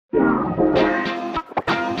Hey,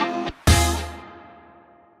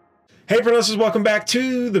 printlisteners, welcome back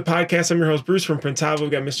to the podcast. I'm your host, Bruce from Printavo.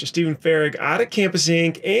 We've got Mr. Stephen Farrig out of Campus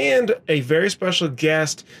Inc. and a very special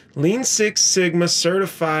guest, Lean Six Sigma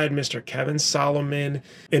certified Mr. Kevin Solomon.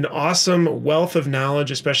 An awesome wealth of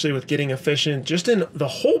knowledge, especially with getting efficient just in the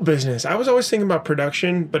whole business. I was always thinking about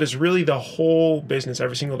production, but it's really the whole business,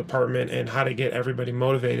 every single department, and how to get everybody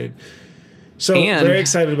motivated. So very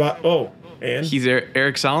excited about, and he's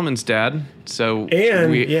Eric Solomon's dad. So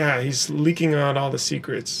he's leaking out all the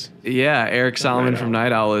secrets. Yeah, Eric Solomon from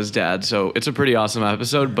Night Owl is dad. So it's a pretty awesome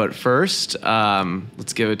episode. But first,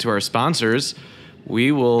 let's give it to our sponsors.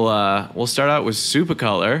 We'll start out with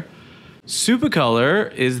Supacolor.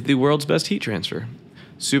 Supacolor is the world's best heat transfer.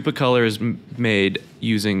 Supacolor is made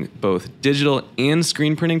using both digital and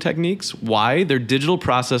screen printing techniques. Why? Their digital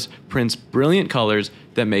process prints brilliant colors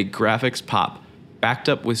that make graphics pop, backed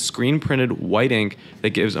up with screen-printed white ink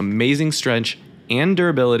that gives amazing stretch and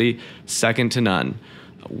durability second to none.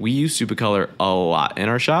 We use Supacolor a lot in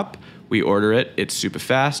our shop. We order it. It's super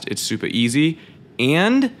fast. It's super easy.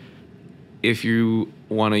 And if you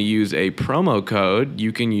want to use a promo code,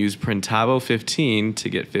 you can use Printavo15 to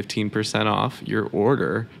get 15% off your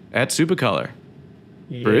order at Supacolor.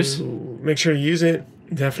 Bruce? Make sure you use it.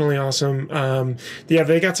 Definitely awesome.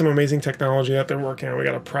 They got some amazing technology that they're working on. We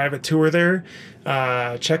got a private tour there.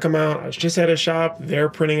 Check them out. I was just at a shop. They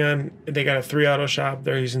got a 3-auto shop.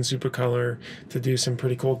 They're using Supacolor to do some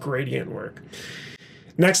pretty cool gradient work.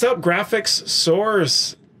 Next up, Graphics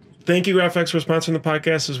Source. Thank you, Graphics, for sponsoring the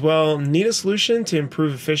podcast as well. Need a solution to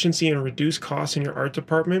improve efficiency and reduce costs in your art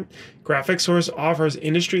department? Graphics Source offers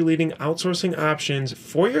industry-leading outsourcing options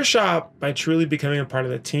for your shop by truly becoming a part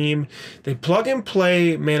of the team. They plug and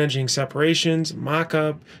play managing separations,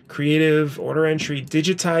 mock-up, creative, order entry,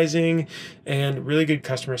 digitizing, and really good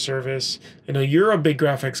customer service. I know you're a big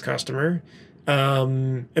graphics customer.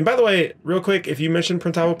 And by the way, real quick, if you mention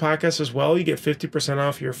Printavo podcast as well, you get 50%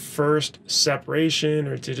 off your first separation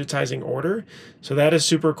or digitizing order. So that is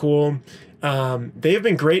super cool. They have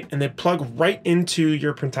been great, and they plug right into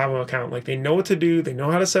your Printavo account. Like, they know what to do, they know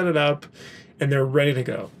how to set it up, and they're ready to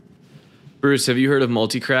go. Bruce, have you heard of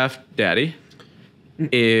Multicraft Daddy?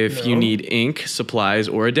 If you need ink, supplies,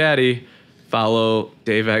 or a daddy, follow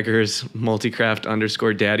Dave Eggers,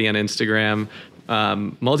 multicraft_daddy on Instagram.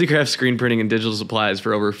 Multicraft screen printing and digital supplies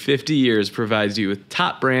for over 50 years provides you with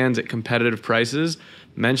top brands at competitive prices.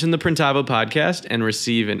 Mention the Printavo podcast and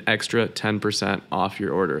receive an extra 10% off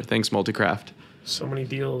your order. Thanks, Multicraft. So many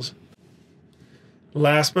deals.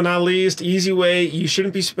 Last but not least, EasyWay. You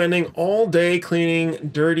shouldn't be spending all day cleaning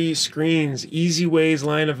dirty screens. EasyWay's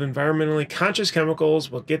line of environmentally conscious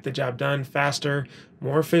chemicals will get the job done faster,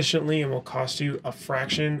 more efficiently, and will cost you a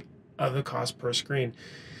fraction of the cost per screen.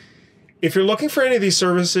 If you're looking for any of these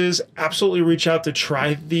services, absolutely reach out to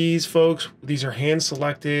try these, folks. These are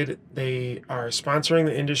hand-selected. They are sponsoring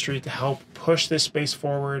the industry to help push this space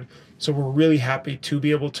forward. So we're really happy to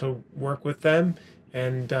be able to work with them,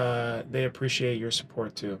 and they appreciate your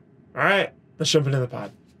support too. All right, let's jump into the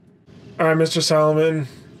pod. All right, Mr. Solomon,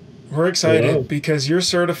 we're excited because you're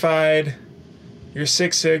certified, you're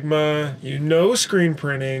Six Sigma, you know screen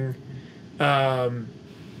printing.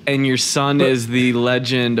 And your son is the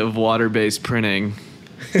legend of water-based printing,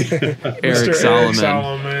 Eric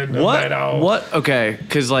Solomon. What? Okay,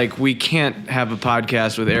 because we can't have a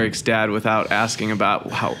podcast with Eric's dad without asking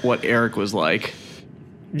about what Eric was like.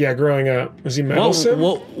 Yeah, growing up, was he meddlesome?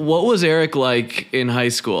 What was Eric like in high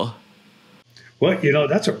school? Well,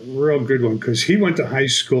 that's a real good one because he went to high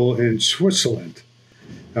school in Switzerland.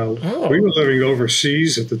 We were living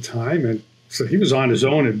overseas at the time, and so he was on his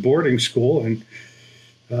own at boarding school, and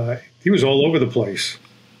he was all over the place.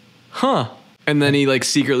 Huh. And then he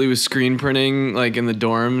secretly was screen printing in the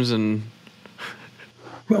dorms and.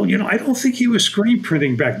 Well, I don't think he was screen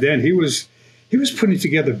printing back then. He was putting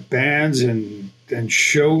together bands and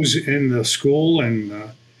shows in the school and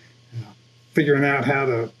figuring out how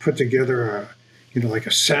to put together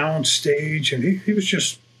a sound stage. And he was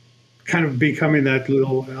just kind of becoming that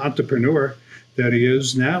little entrepreneur that he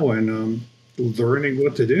is now and learning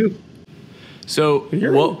what to do. So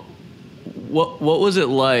what was it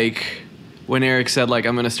like when Eric said I'm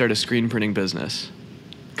going to start a screen printing business?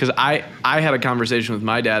 Because I had a conversation with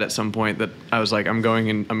my dad at some point that I was like, I'm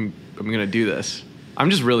going to do this. I'm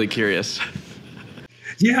just really curious.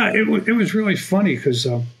 Yeah, it was really funny because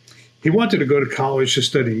he wanted to go to college to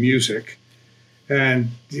study music,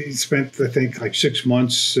 and he spent I think 6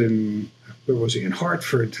 months in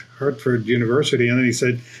Hartford University, and then he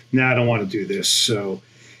said, "Nah, I don't want to do this." So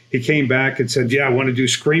he came back and said, "Yeah, I want to do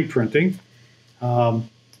screen printing."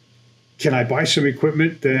 can I buy some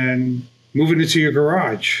equipment and move it into your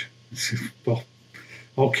garage? Well,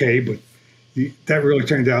 okay, but that really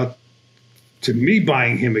turned out to me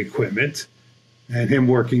buying him equipment and him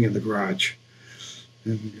working in the garage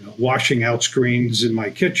and washing out screens in my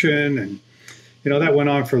kitchen. And, that went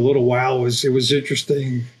on for a little while. It was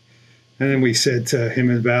interesting. And then we said to him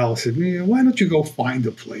and Val, said, why don't you go find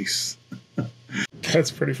a place?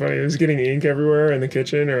 That's pretty funny. It was getting ink everywhere in the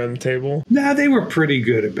kitchen or on the table. Nah, they were pretty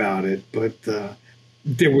good about it, but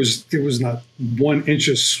there was not 1 inch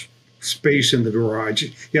of space in the garage.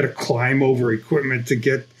 You had to climb over equipment to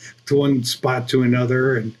get to one spot to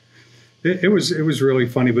another, and it was really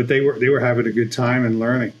funny. But they were having a good time and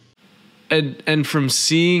learning. And from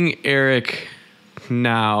seeing Eric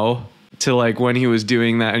now to like when he was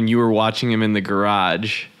doing that, and you were watching him in the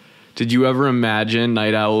garage, did you ever imagine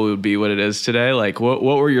Night Owl would be what it is today? Like, what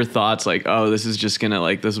were your thoughts? Like, oh, this is just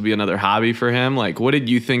gonna this will be another hobby for him. Like, what did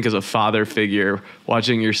you think as a father figure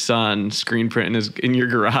watching your son screen print in your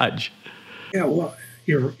garage? Yeah, well,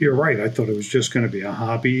 you're right. I thought it was just going to be a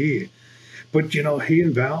hobby, but he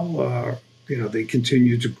and Val, they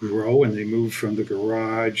continued to grow, and they moved from the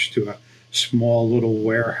garage to a small little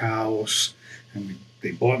warehouse, and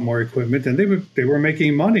they bought more equipment, and they were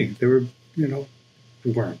making money. They were,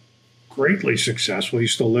 they weren't greatly successful.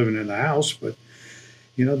 He's still living in the house, but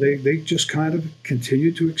they just kind of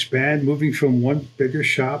continued to expand, moving from one bigger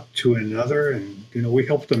shop to another, and we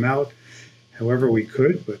helped them out however we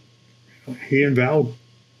could. But he and Val,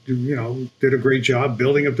 did a great job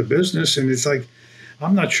building up the business, and it's like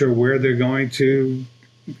I'm not sure where they're going to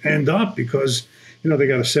end up because they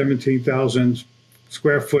got a 17,000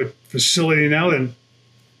 square foot facility now, and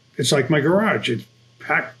it's like my garage. It's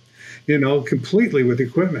packed, completely with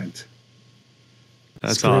equipment.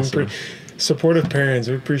 That's awesome. Supportive parents,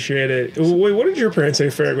 we appreciate it. Wait, what did your parents say,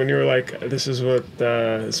 Ferg, when you were like, "This is what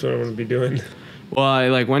I want to be doing"? Well,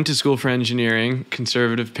 I went to school for engineering.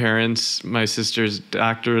 Conservative parents. My sister's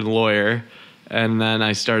doctor and lawyer, and then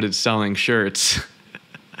I started selling shirts.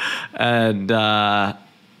 And I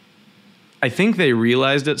think they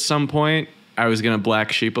realized at some point I was gonna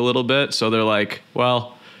black sheep a little bit. So they're like,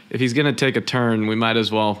 "Well, if he's gonna take a turn, we might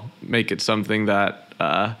as well make it something that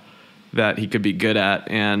he could be good at."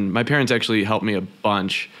 And my parents actually helped me a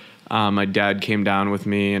bunch. My dad came down with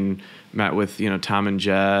me and met with Tom and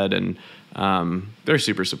Jed, and they're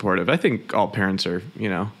super supportive. I think all parents are,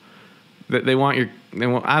 they want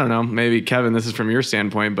I don't know, maybe Kevin, this is from your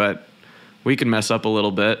standpoint, but we can mess up a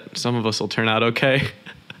little bit. Some of us will turn out okay.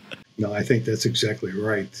 No, I think that's exactly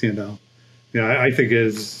right. I think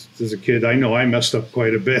as a kid, I know I messed up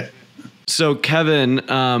quite a bit. So Kevin,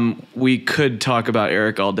 we could talk about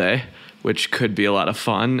Eric all day, which could be a lot of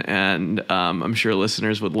fun, and I'm sure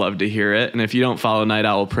listeners would love to hear it. And if you don't follow Night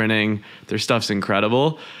Owl Printing, their stuff's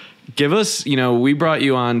incredible. Give us, we brought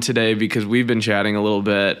you on today because we've been chatting a little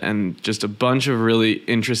bit and just a bunch of really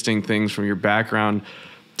interesting things from your background.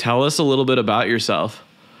 Tell us a little bit about yourself.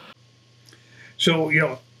 So,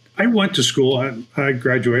 I went to school. I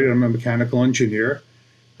graduated. I'm a mechanical engineer.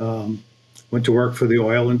 Went to work for the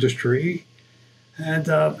oil industry, and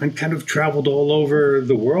kind of traveled all over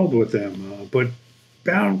the world with them. But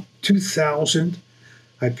about 2000,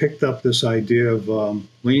 I picked up this idea of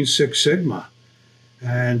Lean Six Sigma.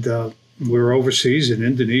 And we were overseas in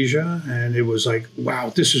Indonesia, and it was like, wow,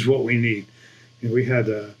 this is what we need. We had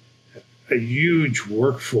a huge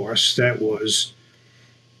workforce that was,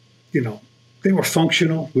 they were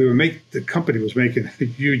functional. The company was making a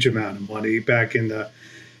huge amount of money back in the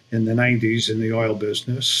 90s in the oil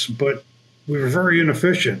business, but we were very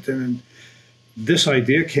inefficient. And this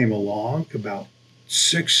idea came along about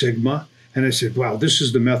Six Sigma, and I said, wow, this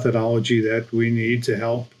is the methodology that we need to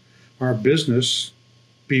help our business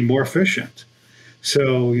be more efficient.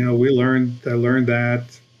 So, I learned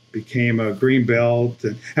that, became a green belt,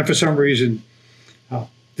 and for some reason,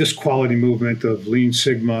 this quality movement of Lean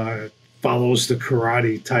Sigma follows the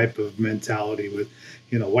karate type of mentality with,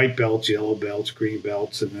 white belts, yellow belts, green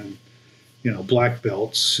belts, and then, black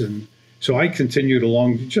belts. And so I continued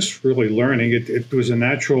along just really learning. It was a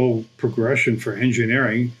natural progression for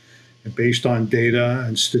engineering based on data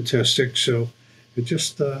and statistics. So it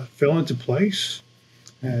just fell into place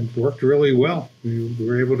and worked really well. We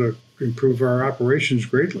were able to improve our operations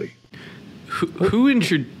greatly.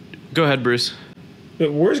 Go ahead, Bruce.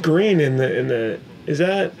 But where's green in the is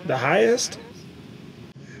that the highest?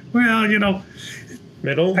 Well,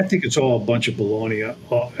 middle. I think it's all a bunch of baloney.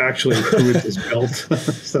 Actually, with this belt.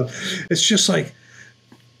 So it's just like,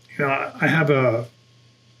 I have a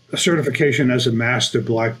certification as a master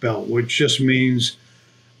black belt, which just means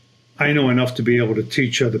I know enough to be able to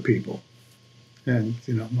teach other people. And,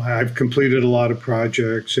 I've completed a lot of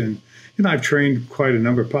projects, and, I've trained quite a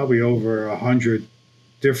number, probably over 100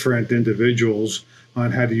 different individuals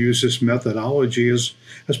on how to use this methodology as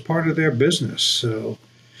part of their business. So,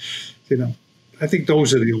 I think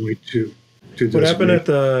those are the only two. What happened at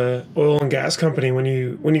the oil and gas company when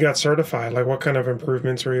you got certified? Like, what kind of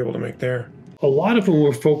improvements were you able to make there? A lot of them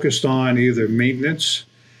were focused on either maintenance,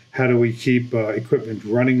 how do we keep equipment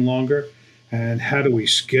running longer, and how do we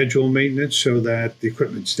schedule maintenance so that the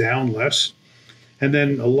equipment's down less, and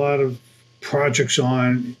then a lot of projects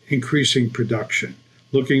on increasing production,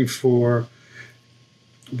 looking for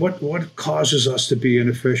what causes us to be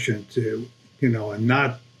inefficient, and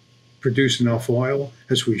not produce enough oil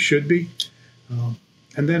as we should be.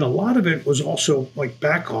 And then a lot of it was also like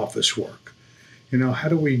back office work. How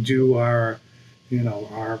do we do our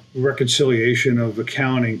reconciliation of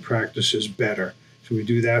accounting practices better? So we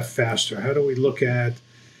do that faster. How do we look at,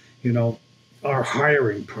 our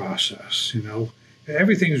hiring process?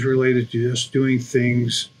 Everything is related to just doing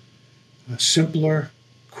things simpler,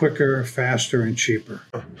 quicker, faster, and cheaper.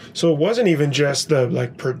 So it wasn't even just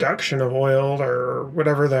the production of oil or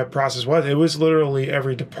whatever that process was. It was literally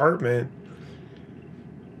every department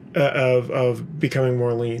of becoming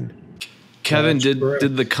more lean. Kevin, did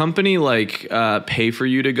the company pay for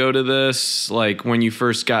you to go to this? Like when you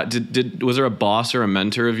first got, was there a boss or a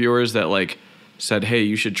mentor of yours that said, "Hey,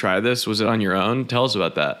 you should try this"? Was it on your own? Tell us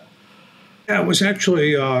about that. Yeah, it was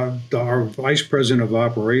actually our vice president of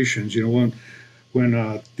operations. When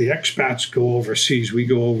the expats go overseas, we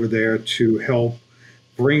go over there to help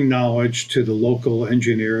bring knowledge to the local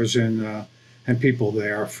engineers and people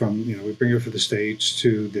there from, we bring it for the States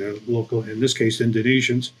to the local, in this case,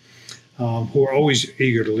 Indonesians, who are always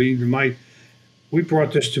eager to lead. We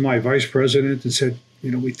brought this to my vice president and said,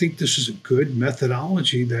 we think this is a good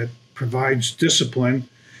methodology that provides discipline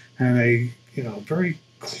and a, very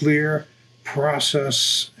clear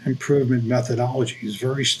process improvement methodology. It's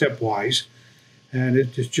very stepwise, and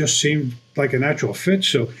it just seemed like a natural fit.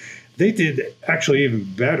 So they did actually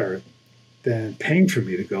even better than paying for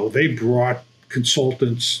me to go. They brought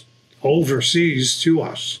consultants overseas to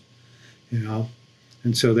us,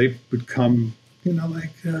 and so they would come,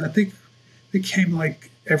 I think they came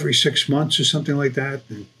every 6 months or something like that,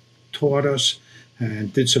 and taught us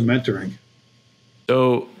and did some mentoring.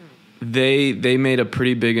 So they made a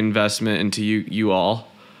pretty big investment into you all,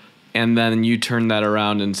 and then you turned that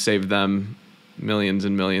around and saved them millions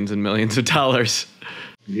and millions and millions of dollars.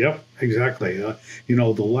 Yep, exactly.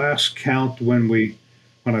 The last count when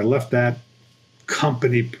I left that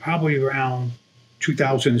company, probably around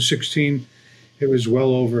 2016, it was well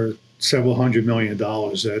over several $100 million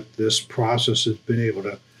that this process has been able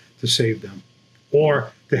to save them,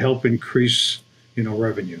 or to help increase,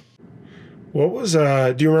 revenue. What was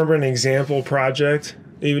do you remember an example project,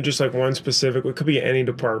 even just one specific? It could be any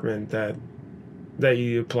department that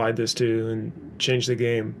you applied this to and changed the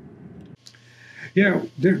game. Yeah,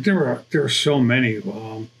 there are so many.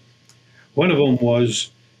 One of them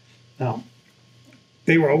was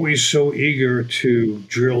they were always so eager to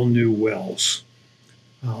drill new wells,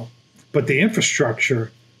 but the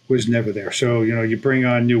infrastructure was never there. So you bring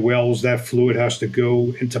on new wells, that fluid has to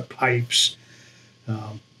go into pipes.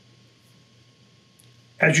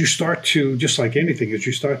 As you start to, just like anything, as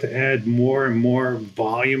you start to add more and more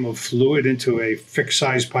volume of fluid into a fixed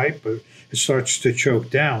size pipe, it starts to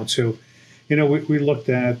choke down. So, we looked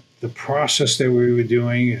at the process that we were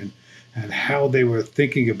doing and how they were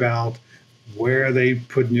thinking about where they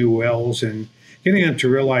put new wells, and getting them to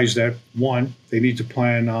realize that, one, they need to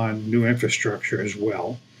plan on new infrastructure as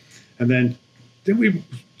well. And then we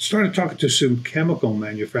started talking to some chemical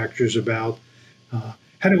manufacturers about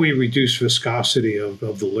how do we reduce viscosity of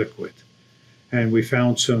the liquid? And we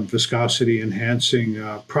found some viscosity enhancing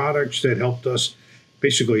products that helped us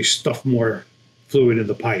basically stuff more fluid in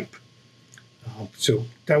the pipe. So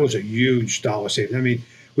that was a huge dollar saving. I mean,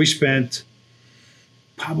 we spent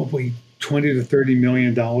probably $20 to $30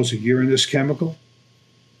 million a year in this chemical,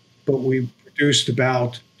 but we produced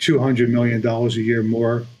about $200 million a year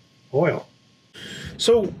more oil.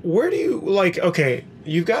 So where do you okay,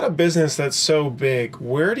 you've got a business that's so big.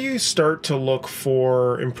 Where do you start to look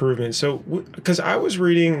for improvement? So, because I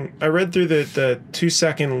read through the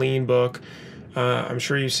 2-second lean book. I'm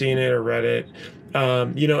sure you've seen it or read it.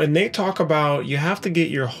 And they talk about you have to get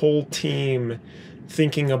your whole team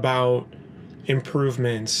thinking about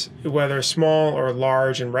improvements, whether small or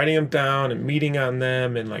large, and writing them down and meeting on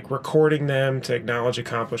them and recording them to acknowledge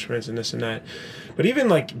accomplishments and this and that. But even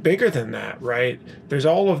bigger than that, right? There's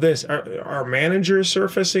all of this. Are managers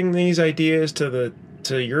surfacing these ideas to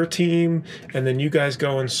to your team, and then you guys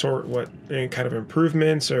go and sort what any kind of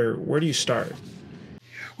improvements, or where do you start?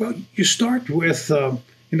 Well, you start with,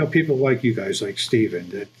 people like you guys, like Steven,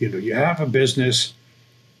 that, you have a business,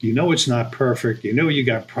 it's not perfect, you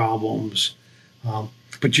got problems,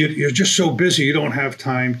 but you're just so busy you don't have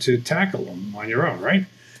time to tackle them on your own, right?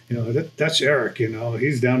 That's Eric,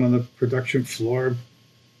 he's down on the production floor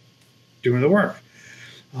doing the work.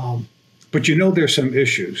 But there's some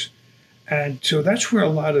issues. And so that's where a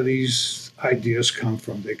lot of these ideas come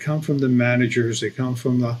from. They come from the managers, they come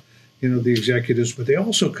from the executives, but they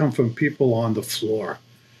also come from people on the floor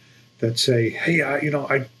that say, hey,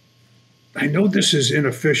 I know this is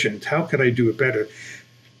inefficient. How could I do it better?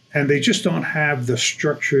 And they just don't have the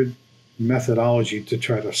structured methodology to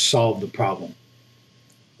try to solve the problem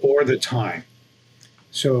or the time.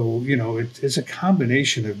 So, it's a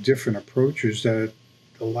combination of different approaches that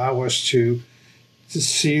allow us to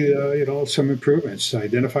see, some improvements,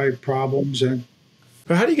 identify problems.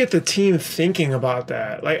 But how do you get the team thinking about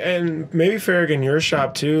that? Like, and maybe Farrag in your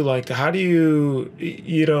shop too, like how do you,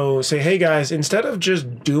 say, hey guys, instead of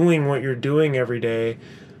just doing what you're doing every day,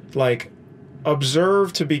 like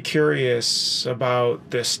observe to be curious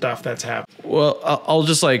about this stuff that's happening? Well, I'll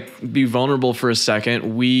just be vulnerable for a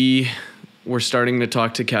second. We're starting to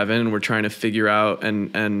talk to Kevin, and we're trying to figure out,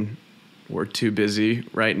 and we're too busy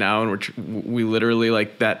right now. And we literally,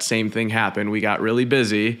 that same thing happened. We got really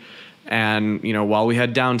busy. And, while we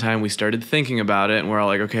had downtime, we started thinking about it, and we're all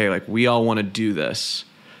like, okay, we all want to do this.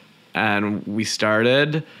 And we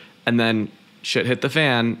started, and then shit hit the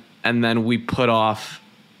fan, and then we put off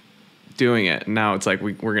doing it. And now it's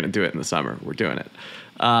we're going to do it in the summer. We're doing it.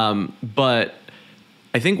 But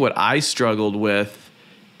I think what I struggled with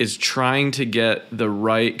is trying to get the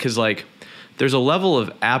right, because there's a level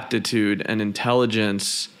of aptitude and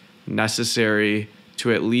intelligence necessary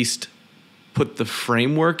to at least put the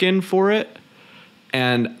framework in for it.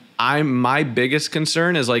 And my biggest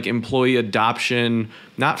concern is employee adoption,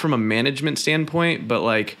 not from a management standpoint,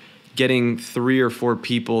 but getting 3 or 4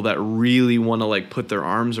 people that really want to put their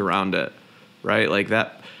arms around it, right?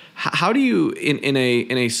 That. How do you in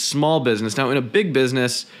a small business, now in a big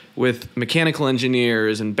business with mechanical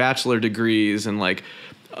engineers and bachelor degrees and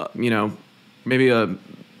maybe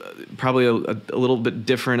probably a little bit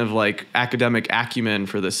different of academic acumen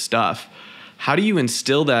for this stuff. How do you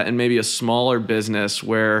instill that in maybe a smaller business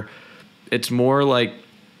where it's more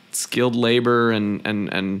skilled labor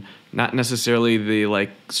and not necessarily the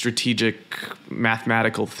strategic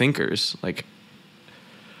mathematical thinkers?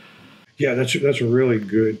 Yeah, that's a really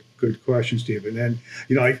good question, Stephen. And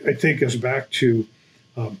I think us back to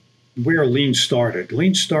where Lean started.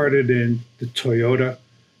 Lean started in the Toyota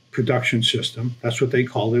production system. That's what they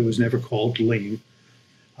called it. It was never called Lean.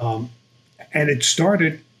 And it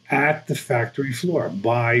started at the factory floor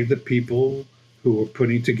by the people who were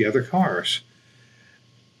putting together cars.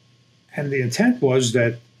 And the intent was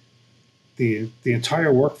that the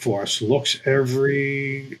entire workforce looks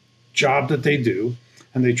every job that they do,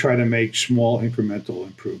 and they try to make small incremental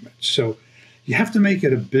improvements. So you have to make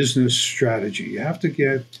it a business strategy. You have to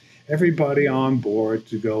get everybody on board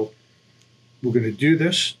to go, we're going to do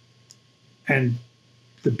this. And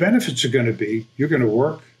the benefits are going to be, you're going to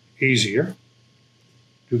work easier.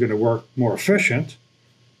 You're going to work more efficient.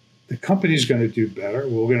 The company's going to do better.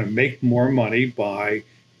 We're going to make more money by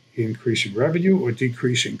increasing revenue or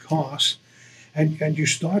decreasing costs. And you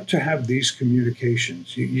start to have these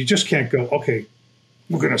communications. You just can't go, okay,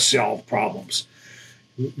 we're going to solve problems.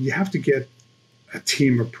 You have to get a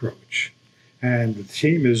team approach. And the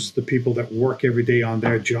team is the people that work every day on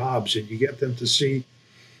their jobs, and you get them to see,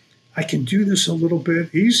 I can do this a little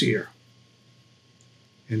bit easier.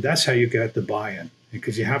 And that's how you get the buy-in,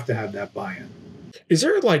 because you have to have that buy-in. Is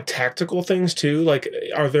there tactical things too?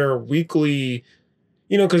 Are there weekly,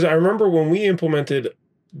 because I remember when we implemented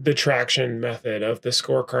the traction method of the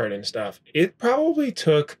scorecard and stuff, it probably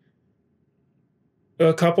took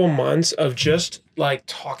a couple months of just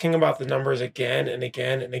talking about the numbers again and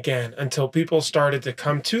again and again until people started to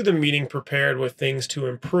come to the meeting prepared with things to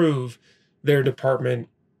improve their department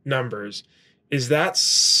numbers. Is that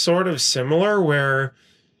sort of similar where,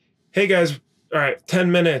 hey guys, all right,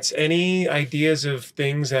 10 minutes, any ideas of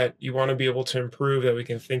things that you want to be able to improve that we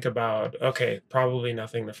can think about? Okay, probably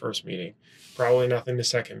nothing the first meeting, probably nothing the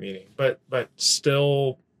second meeting, but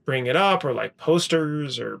still bring it up, or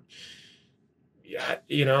posters, or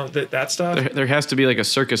that stuff. There has to be a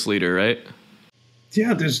circus leader, right?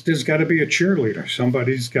 Yeah, there's got to be a cheerleader.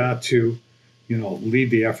 Somebody's got to, lead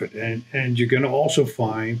the effort, and you're going to also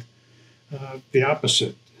find the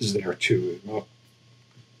opposite is there too.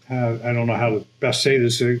 I don't know how to best say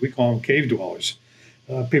this. We call them cave dwellers.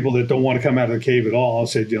 people that don't want to come out of the cave at all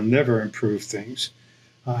said you'll never improve things.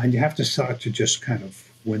 And you have to start to just kind of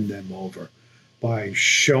win them over by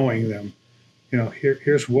showing them,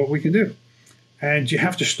 here's what we can do. And you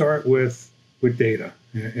have to start with data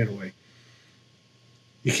in a way.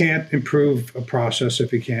 You can't improve a process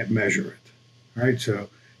if you can't measure it, right? So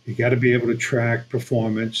you got to be able to track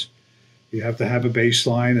performance. You have to have a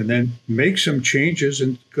baseline and then make some changes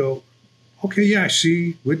and go, okay, yeah, I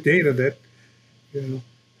see with data that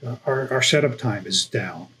our setup time is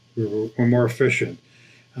down. We're more efficient.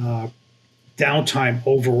 Downtime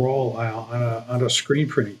overall on a screen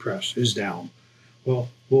printing press is down. Well,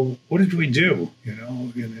 what did we do?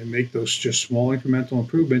 And make those just small incremental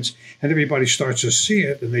improvements, and everybody starts to see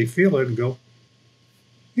it and they feel it and go,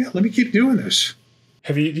 yeah, let me keep doing this.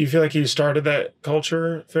 Do you feel like you started that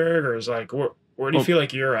culture, Farag, or is like where do you feel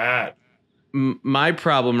like you're at? My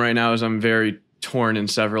problem right now is I'm very torn in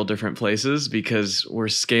several different places because we're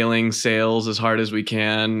scaling sales as hard as we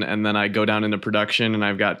can, and then I go down into production and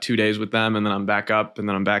I've got 2 days with them, and then I'm back up and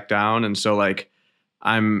then I'm back down, and so like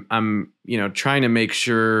I'm trying to make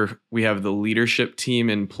sure we have the leadership team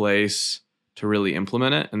in place to really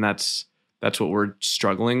implement it, and that's what we're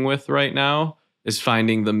struggling with right now, is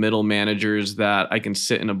finding the middle managers that I can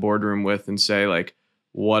sit in a boardroom with and say, like,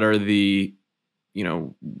 what are the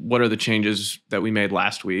changes that we made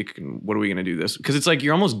last week and what are we going to do this? Because it's like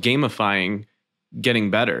you're almost gamifying getting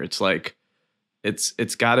better. It's like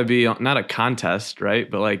it's got to be not a contest, right?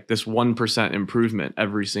 But like this 1% improvement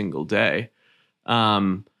every single day.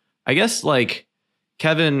 I guess, like,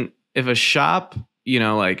 Kevin, if a shop,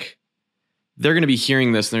 like, they're going to be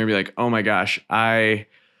hearing this and they're going to be like, oh my gosh, I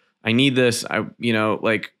need this.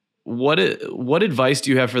 Like, what advice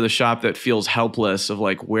do you have for the shop that feels helpless of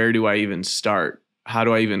like, where do I even start? How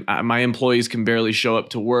do I even, my employees can barely show up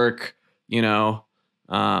to work,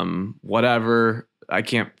 whatever. I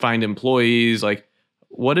can't find employees. Like,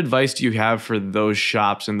 what advice do you have for those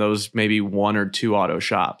shops and those maybe 1 or 2 auto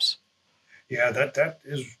shops? Yeah, that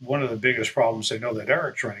is one of the biggest problems I know that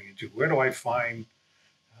Eric's running into. Where do I find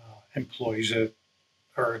employees that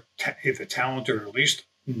are either talented or at least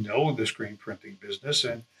know the screen printing business?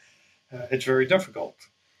 And it's very difficult.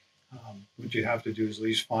 What you have to do is at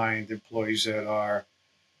least find employees that are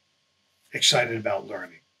excited about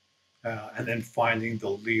learning, and then finding the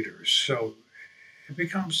leaders. So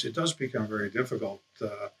it does become very difficult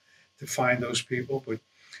to find those people, but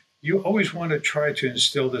you always want to try to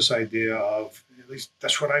instill this idea of, at least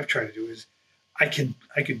that's what I've tried to do, is I can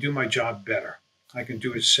do my job better. I can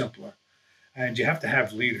do it simpler. And you have to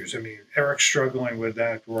have leaders. I mean, Eric's struggling with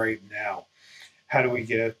that right now. How do we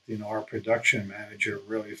get our production manager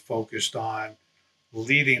really focused on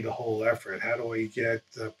leading the whole effort? How do we get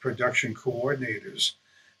the production coordinators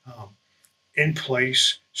in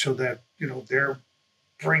place so that they're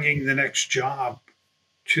bringing the next job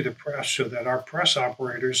to the press so that our press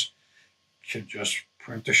operators can just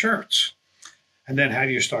print the shirts? And then how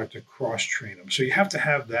do you start to cross-train them? So you have to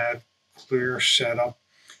have that clear setup,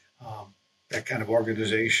 that kind of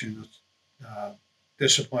organization,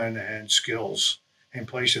 discipline, and skills in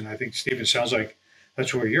place. And I think, Stephen, sounds like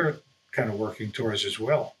that's where you're kind of working towards as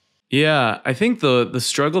well. Yeah, I think the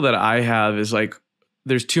struggle that I have is like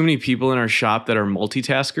there's too many people in our shop that are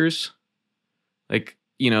multitaskers. Like,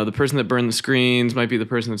 the person that burned the screens might be the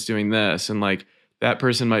person that's doing this, and like that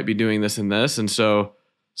person might be doing this and this. And so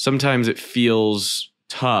sometimes it feels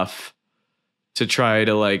tough to try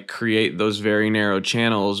to like create those very narrow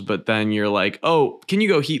channels, but then you're like, oh, can you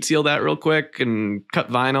go heat seal that real quick and cut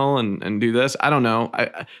vinyl and do this? I don't know.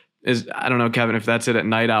 I don't know, Kevin, if that's it at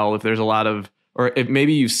Night Owl, if there's a lot of, or if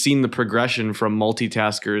maybe you've seen the progression from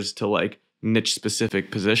multitaskers to like niche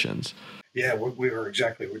specific positions. Yeah, we're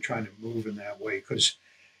trying to move in that way because,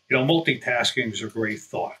 multitasking is a great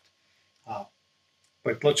thought.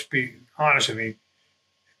 But let's be honest. I mean,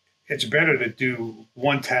 it's better to do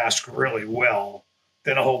one task really well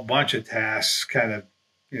than a whole bunch of tasks kind of,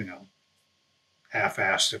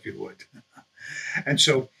 half-assed, if you would. And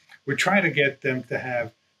so we're trying to get them to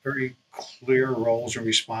have very clear roles and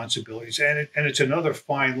responsibilities. And it's another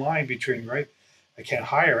fine line between, right, I can't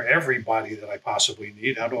hire everybody that I possibly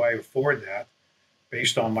need. How do I afford that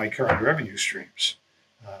based on my current revenue streams?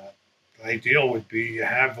 The ideal would be you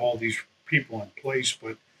have all these people in place,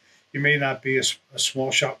 but you may not be, a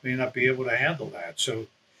small shop may not be able to handle that. So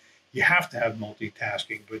you have to have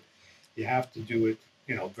multitasking, but you have to do it,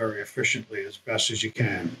 very efficiently as best as you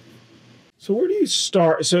can. So where do you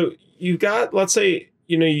start? So you've got, let's say,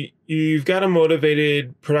 you've got a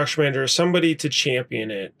motivated production manager, somebody to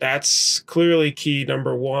champion it. That's clearly key,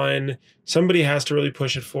 number one. Somebody has to really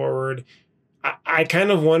push it forward. I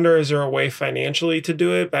kind of wonder, is there a way financially to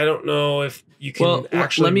do it? But I don't know if you can Well,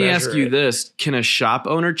 actually let me measure ask you it. this. Can a shop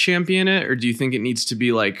owner champion it, or do you think it needs to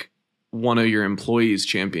be like one of your employees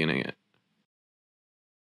championing it?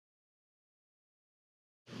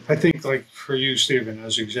 I think, like for you, Stephen,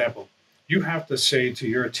 as an example, you have to say to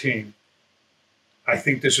your team, I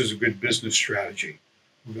think this is a good business strategy.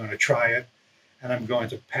 We're going to try it, and I'm going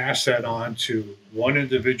to pass that on to one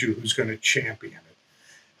individual who's going to champion it.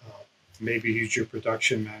 Maybe he's your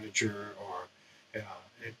production manager, or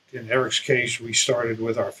in Eric's case, we started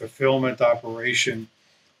with our fulfillment operation.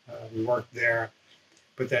 We worked there,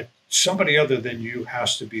 but that somebody other than you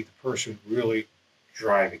has to be the person really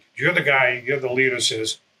driving it. You're the guy, you're the leader,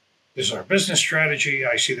 says, this is our business strategy.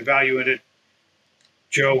 I see the value in it.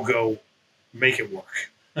 Joe, go make it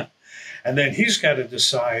work. And then he's got to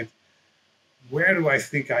decide, where do I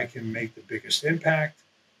think I can make the biggest impact?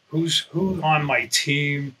 Who on my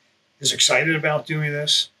team is excited about doing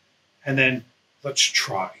this? And then let's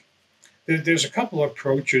try. There's a couple of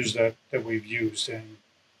approaches that we've used, and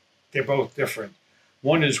they're both different.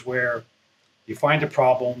 One is where you find a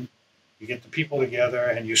problem, you get the people together,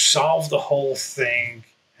 and you solve the whole thing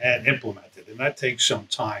and implement it. And that takes some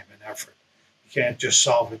time and effort. You can't just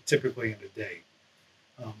solve it typically in a day.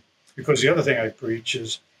 Because the other thing I preach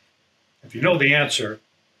is, if you know the answer,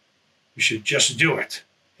 you should just do it,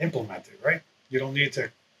 implement it, right? You don't need to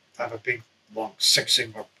have a big, long Six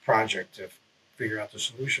Sigma project to figure out the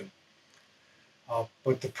solution.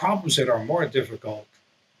 But the problems that are more difficult,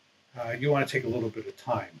 you want to take a little bit of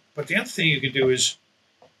time. But the other thing you can do is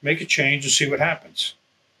make a change and see what happens.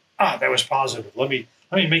 That was positive. Let me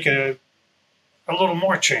make a little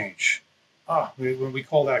more change. We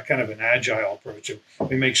call that kind of an agile approach.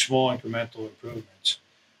 We make small incremental improvements.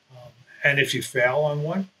 And if you fail on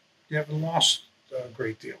one, you haven't lost a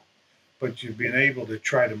great deal. But you've been able to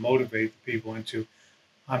try to motivate the people into,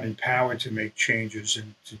 I'm empowered to make changes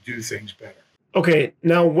and to do things better. Okay,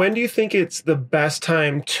 now when do you think it's the best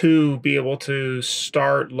time to be able to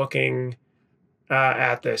start looking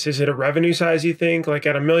at this? Is it a revenue size, you think? Like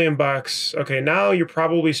at $1 million, okay, now you're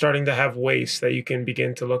probably starting to have waste that you can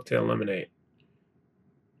begin to look to eliminate.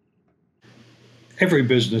 Every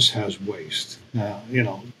business has waste.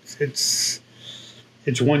 It's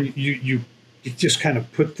one you just kind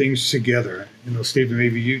of put things together. Stephen,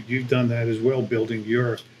 maybe you've done that as well, building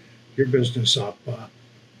your business up.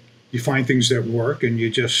 You find things that work and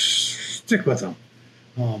you just stick with them.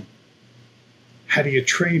 How do you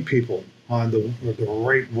train people on the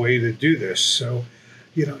right way to do this? So,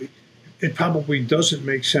 it probably doesn't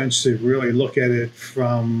make sense to really look at it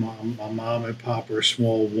from a mom and pop or a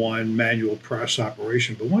small one manual press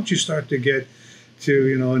operation. But once you start to get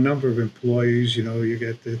to, a number of employees, you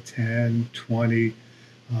get the 10, 20,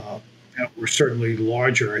 or certainly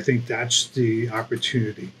larger, I think that's the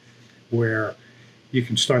opportunity where you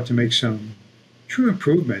can start to make some true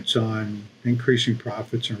improvements on increasing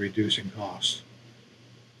profits and reducing costs.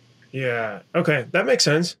 Yeah. Okay. That makes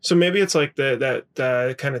sense. So maybe it's like that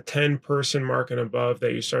kind of 10-person mark and above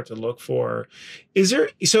that you start to look for. Is there,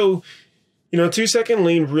 so, 2 Second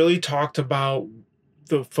Lean really talked about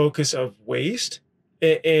the focus of waste,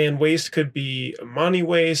 and waste could be money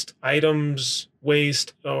waste, items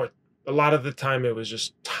waste, or a lot of the time it was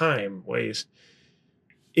just time waste.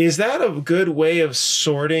 Is that a good way of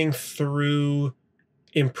sorting through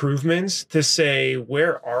improvements to say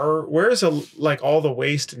where's like all the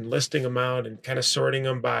waste and listing them out and kind of sorting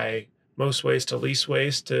them by most waste to least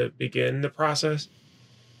waste to begin the process?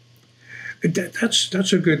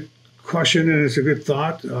 That's a good question, and it's a good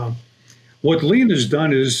thought. What Lean has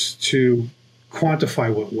done is to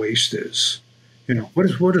quantify what waste is.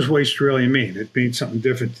 What does waste really mean? It means something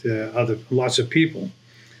different to lots of people.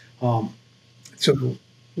 So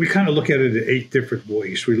we kind of look at it at 8 different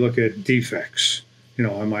ways. We look at defects.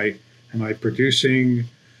 Am I producing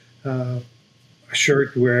a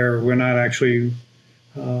shirt where we're not actually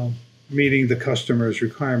meeting the customer's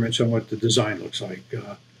requirements on what the design looks like?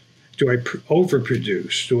 Do I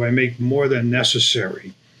overproduce? Do I make more than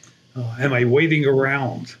necessary? Am I waiting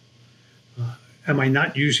around? Am I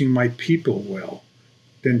not using my people well?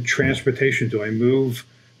 Then transportation, do I move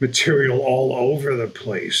material all over the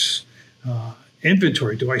place?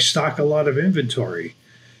 Inventory, do I stock a lot of inventory?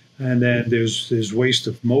 And then there's waste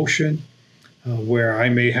of motion, where I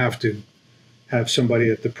may have to have somebody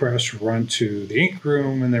at the press run to the ink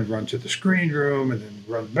room and then run to the screen room and then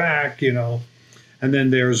run back, And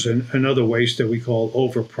then there's another waste that we call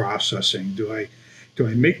over processing. Do I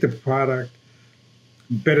make the product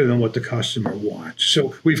better than what the customer wants?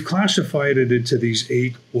 So we've classified it into these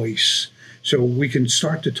 8 wastes, so we can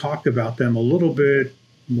start to talk about them a little bit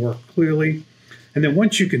more clearly. And then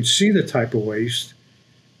once you can see the type of waste,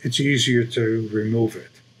 it's easier to remove it.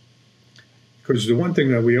 Because the one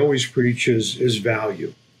thing that we always preach is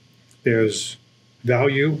value. There's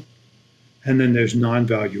value, and then there's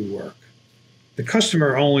non-value work. The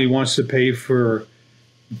customer only wants to pay for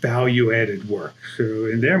value-added work. So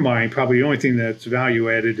in their mind, probably the only thing that's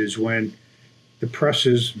value-added is when the press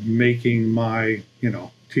is making my,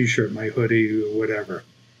 T-shirt, my hoodie, or whatever.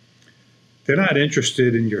 They're not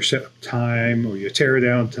interested in your setup time or your tear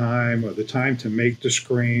down time or the time to make the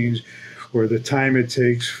screens or the time it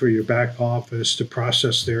takes for your back office to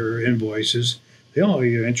process their invoices. They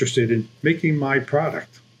only are interested in making my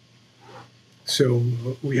product. So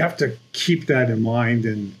we have to keep that in mind,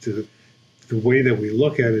 and the way that we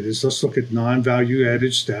look at it is, let's look at non-value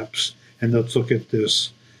added steps, and let's look at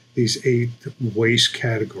these 8 waste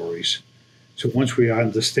categories. So once we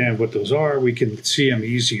understand what those are, we can see them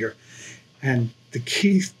easier. And the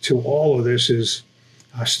key to all of this is,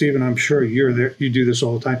 Stephen, I'm sure you're there. You do this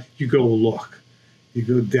all the time. You go look. You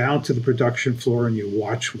go down to the production floor and you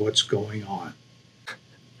watch what's going on.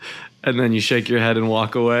 And then you shake your head and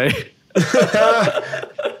walk away.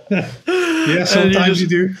 Yeah, sometimes you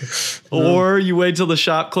do. Or you wait till the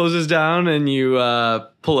shop closes down and you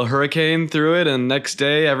pull a hurricane through it, and next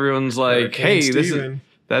day everyone's like, Hurricane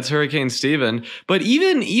that's Hurricane Steven. But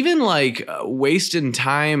even like wasting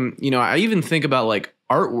time, I even think about like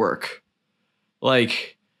artwork.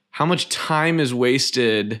 Like how much time is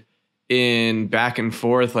wasted in back and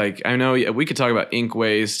forth. Like I know we could talk about ink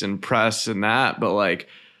waste and press and that, but like,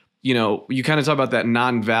 you kind of talk about that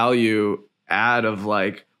non-value add of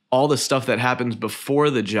like all the stuff that happens before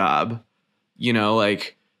the job.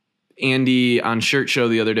 Like Andy on Shirt Show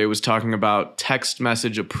the other day was talking about text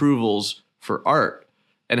message approvals for art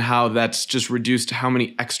and how that's just reduced how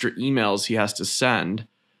many extra emails he has to send,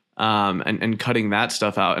 and cutting that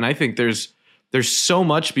stuff out. And I think there's so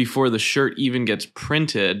much before the shirt even gets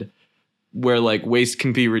printed where like waste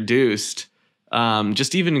can be reduced.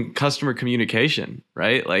 Just even customer communication,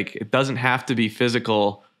 right? Like it doesn't have to be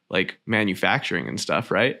physical, like manufacturing and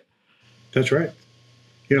stuff, right? That's right.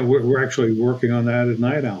 We're actually working on that at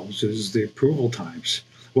Night Owls, is the approval times,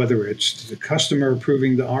 whether it's the customer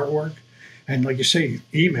approving the artwork, and like you say,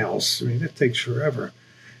 emails. I mean, that takes forever.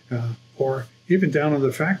 Or even down on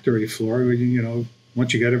the factory floor,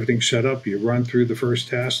 once you get everything set up, you run through the first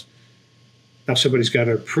test. Now somebody's got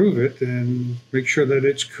to approve it and make sure that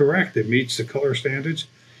it's correct. It meets the color standards.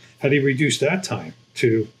 How do you reduce that time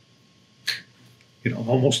to,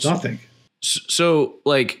 almost nothing? So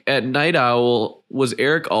like at Night Owl, was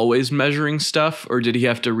Eric always measuring stuff, or did he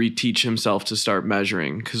have to reteach himself to start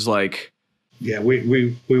measuring? Because like, yeah,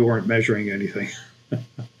 we weren't measuring anything.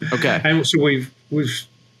 Okay. And so we've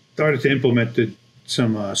started to implement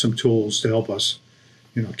some tools to help us,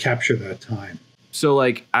 capture that time. So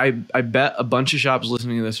like I bet a bunch of shops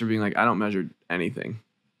listening to this are being like, I don't measure anything,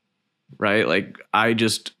 right? Like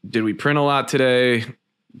did we print a lot today?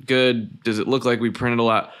 Good. Does it look like we printed a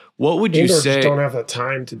lot? What would you say? Just don't have the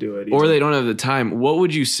time to do it either. Or they don't have the time. What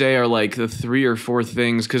would you say are like the 3 or 4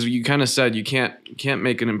 things? Because you kind of said you can't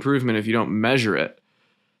make an improvement if you don't measure it.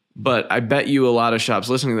 But I bet you a lot of shops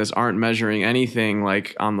listening to this aren't measuring anything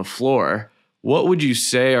like on the floor. What would you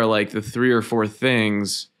say are like the 3 or 4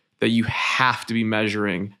 things that you have to be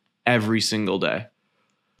measuring every single day?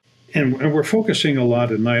 And we're focusing a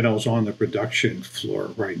lot at Night Owls on the production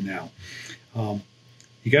floor right now.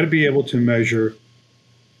 You got to be able to measure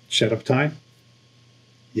setup time.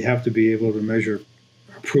 You have to be able to measure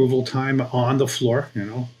approval time on the floor,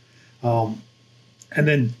 and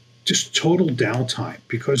then just total downtime,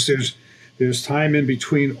 because there's time in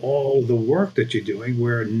between all the work that you're doing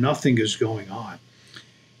where nothing is going on.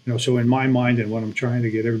 So in my mind, and what I'm trying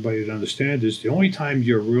to get everybody to understand, is the only time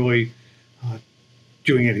you're really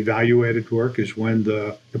doing any value-added work is when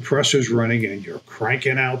the press is running and you're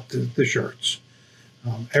cranking out the shirts.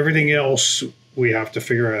 Everything else, we have to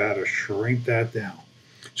figure out how to shrink that down.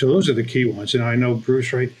 So those are the key ones. And I know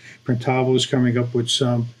Bruce, right, Printavo is coming up with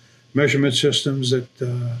some measurement systems that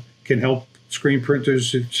can help screen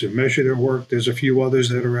printers to measure their work. There's a few others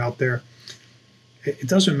that are out there. It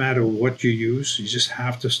doesn't matter what you use. You just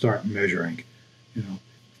have to start measuring.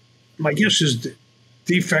 My guess is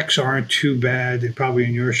defects aren't too bad. They're probably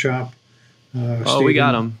in your shop. Stephen. We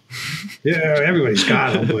got them. Yeah, everybody's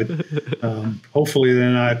got them, but hopefully they're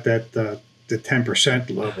not at the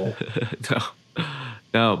 10% level.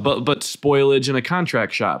 No, but spoilage in a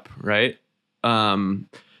contract shop, right? I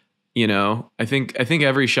think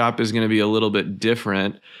every shop is going to be a little bit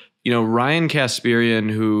different. Ryan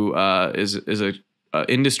Kasperian, who is a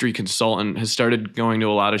industry consultant, has started going to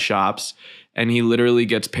a lot of shops, and he literally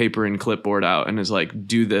gets paper and clipboard out and is like,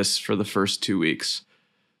 do this for the first 2 weeks.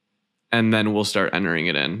 And then we'll start entering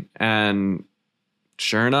it in. And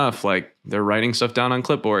sure enough, like they're writing stuff down on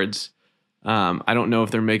clipboards. I don't know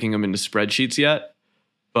if they're making them into spreadsheets yet,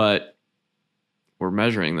 but we're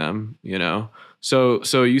measuring them, you know? So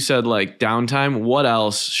you said like downtime. What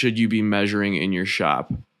else should you be measuring in your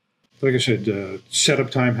shop? Like I said, setup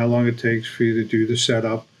time, how long it takes for you to do the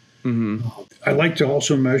setup. Mm-hmm. I like to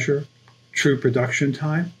also measure true production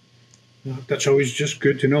time. That's always just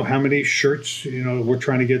good to know how many shirts, you know, we're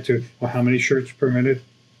trying to get to. Well, how many shirts per minute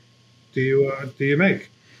do you make?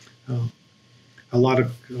 A lot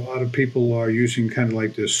of people are using kind of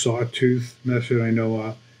like this sawtooth method. I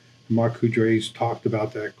know Mark Coudre's talked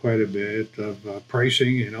about that quite a bit of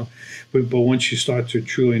pricing, you know. But once you start to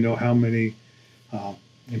truly know how many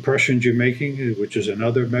impressions you're making, which is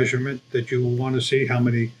another measurement that you will want to see, how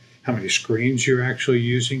many screens you're actually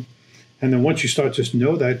using. And then once you start to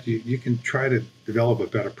know that, you can try to develop a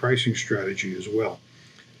better pricing strategy as well.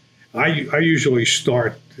 I usually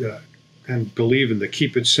start and believe in the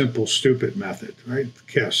keep it simple, stupid method, right?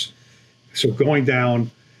 KISS. So going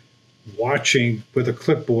down, watching with a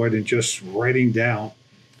clipboard and just writing down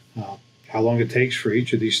how long it takes for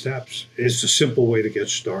each of these steps is a simple way to get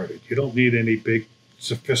started. You don't need any big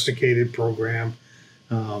sophisticated program.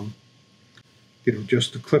 You know,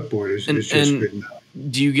 just the clipboard is just good enough.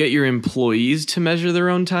 Do you get your employees to measure their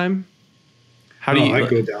own time? How do you? I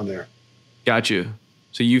go down there. Got you.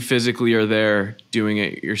 So you physically are there doing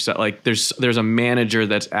it yourself. Like there's a manager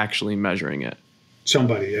that's actually measuring it.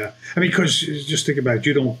 Somebody, yeah. I mean, because just think about it.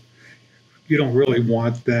 You don't really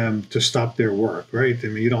want them to stop their work, right? I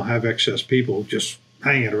mean, you don't have excess people just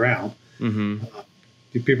hanging around. Mm-hmm.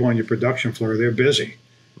 The people on your production floor, they're busy.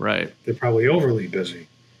 Right. They're probably overly busy.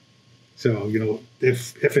 So, you know,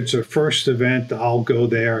 if it's a first event, I'll go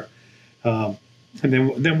there. And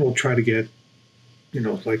then we'll try to get, you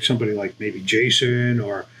know, like somebody like maybe Jason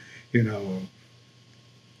or, you know,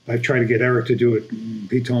 I tried to get Eric to do it.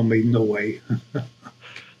 He told me, no way.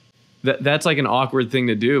 That's like an awkward thing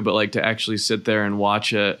to do, but like to actually sit there and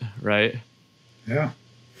watch it, right? Yeah.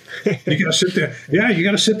 You got to sit there. Yeah, you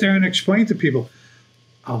got to sit there and explain to people,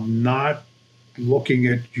 I'm not looking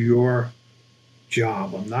at your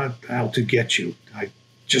job. I'm not out to get you. I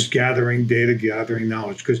just gathering data, gathering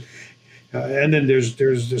knowledge. Because, and then there's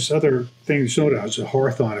this other thing to note out. It's a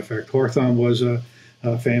Hawthorne effect. Hawthorne was a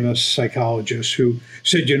famous psychologist who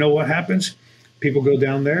said, you know what happens? People go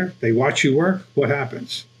down there, they watch you work. What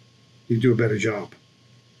happens? You do a better job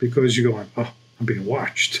because you're going, oh, I'm being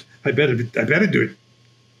watched. I better do it.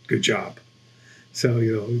 Good job. So,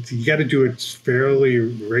 you know, you got to do it fairly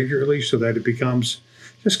regularly so that it becomes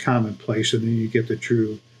just commonplace, and then you get the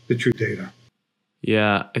true data.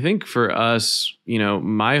 Yeah, I think for us, you know,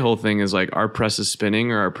 my whole thing is like our press is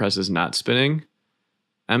spinning or our press is not spinning.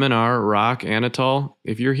 M&R, Rock, Anatol,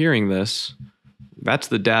 if you're hearing this, that's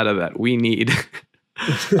the data that we need.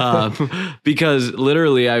 Because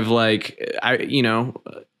literally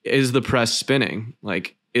is the press spinning?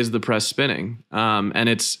 Like, is the press spinning? And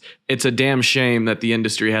it's a damn shame that the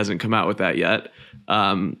industry hasn't come out with that yet.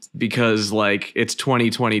 Because like it's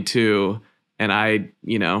 2022 and I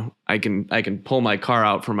can pull my car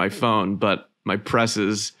out from my phone, but my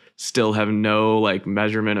presses still have no like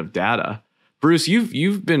measurement of data. Bruce,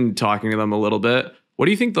 you've been talking to them a little bit. What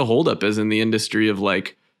do you think the holdup is in the industry of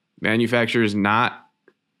like manufacturers not?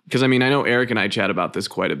 Because I mean, I know Eric and I chat about this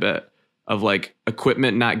quite a bit of like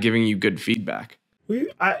equipment not giving you good feedback.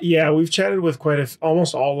 We've chatted with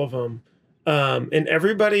almost all of them. And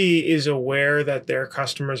everybody is aware that their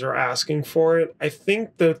customers are asking for it. I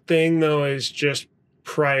think the thing though is just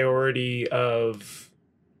priority of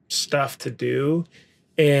stuff to do.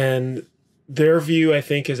 And their view, I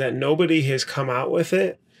think, is that nobody has come out with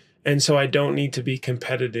it. And so I don't need to be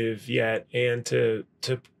competitive yet and to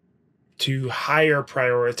higher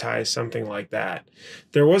prioritize something like that.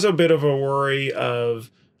 There was a bit of a worry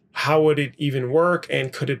of how would it even work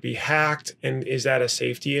and could it be hacked? And is that a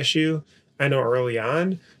safety issue? I know early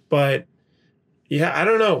on, but yeah, I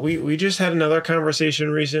don't know. We just had another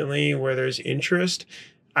conversation recently where there's interest.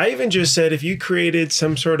 I even just said, if you created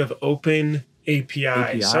some sort of open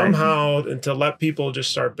API somehow and to let people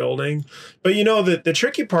just start building. But you know, the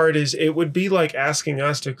tricky part is it would be like asking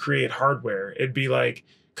us to create hardware. It'd be like,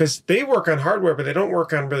 because they work on hardware, but they don't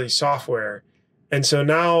work on really software. And so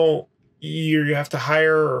now you have to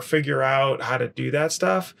hire or figure out how to do that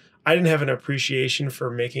stuff. I didn't have an appreciation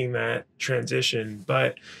for making that transition,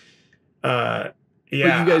 but yeah.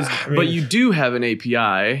 But you do have an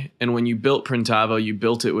API, and when you built Printavo, you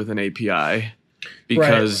built it with an API.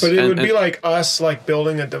 Because right. But it would be like us like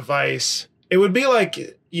building a device it would be like,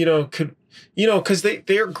 because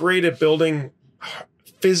they're great at building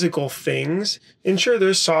physical things. And sure,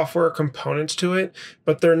 there's software components to it,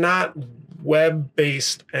 but they're not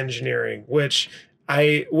web-based engineering, which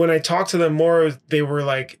when I talked to them more, they were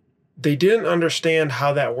like, they didn't understand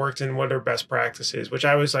how that worked and what their best practice is, which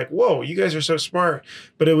I was like, whoa, you guys are so smart.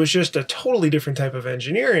 But it was just a totally different type of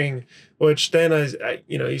engineering, which then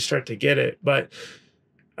you start to get it. But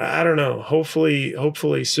I don't know,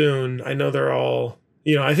 hopefully soon. I know they're all,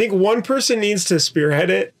 I think one person needs to spearhead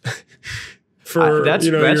it for, that's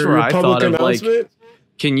your where I thought of, announcement.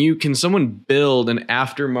 Can someone build an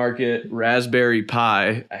aftermarket Raspberry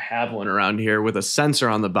Pi? I have one around here with a sensor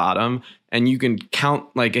on the bottom, and you can count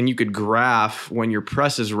and you could graph when your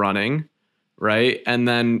press is running, right? And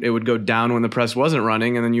then it would go down when the press wasn't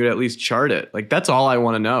running, and then you'd at least chart it. Like, that's all I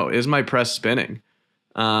want to know. Is my press spinning?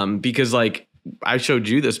 Because I showed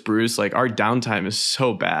you this, Bruce, our downtime is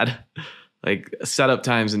so bad. Like, setup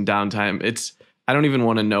times and downtime. I don't even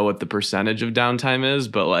want to know what the percentage of downtime is,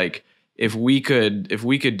 but if we could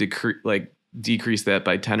decrease that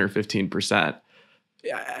by 10 or 15%,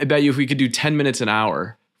 I bet you if we could do 10 minutes an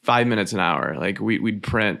hour, 5 minutes an hour, we'd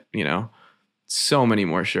print, so many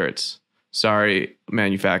more shirts. Sorry,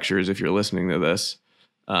 manufacturers, if you're listening to this,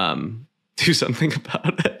 do something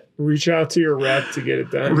about it. Reach out to your rep to get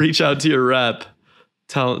it done. Reach out to your rep.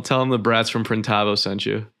 Tell them the brats from Printavo sent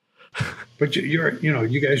you. But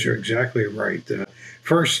you guys are exactly right.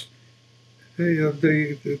 First,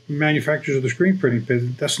 the manufacturers of the screen printing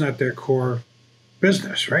business, that's not their core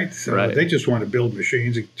business, right? So right. They just want to build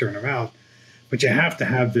machines and turn them out. But you have to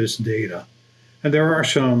have this data. And there are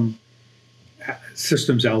some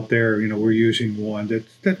systems out there, we're using one that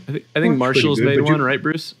I think Marshall's good, made one, right,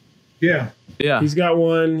 Bruce? Yeah. He's got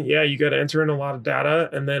one. Yeah, you got to enter in a lot of data,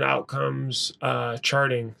 and then out comes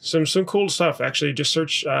charting. Some cool stuff. Actually, just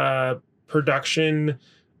search production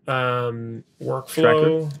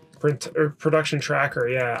workflow production tracker.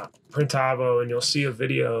 Yeah, Printavo, and you'll see a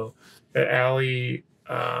video that Allie,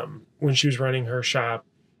 when she was running her shop,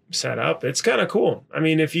 set up. It's kind of cool. I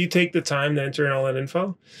mean, if you take the time to enter in all that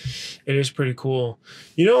info, it is pretty cool.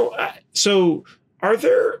 So are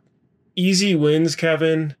there easy wins,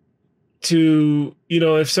 Kevin? To,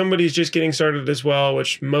 if somebody's just getting started as well,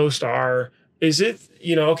 which most are, is it,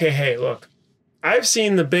 okay, hey, look, I've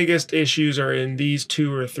seen the biggest issues are in these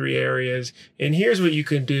 2 or 3 areas, and here's what you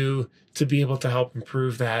can do to be able to help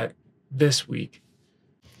improve that this week?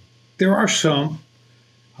 There are some,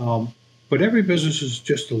 but every business is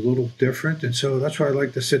just a little different. And so that's why I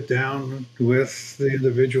like to sit down with the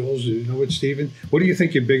individuals, with Stephen. What do you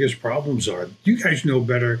think your biggest problems are? You guys know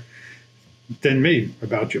better than me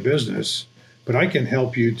about your business, but I can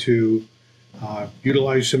help you to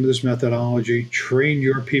utilize some of this methodology, train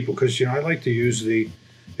your people, because I like to use the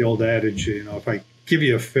old adage, if I give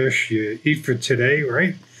you a fish, you eat for today,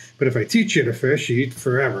 right? But if I teach you to fish, you eat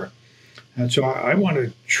forever. And so I want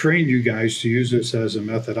to train you guys to use this as a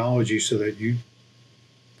methodology so that you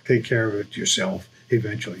take care of it yourself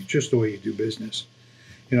eventually, just the way you do business.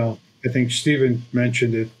 I think Stephen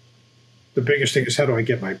mentioned it. The biggest thing is, how do I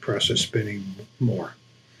get my presses spinning more?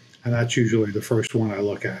 And that's usually the first one I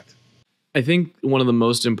look at. I think one of the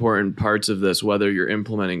most important parts of this, whether you're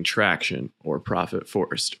implementing Traction or Profit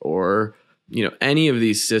Forced or, any of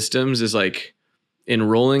these systems, is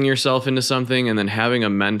enrolling yourself into something and then having a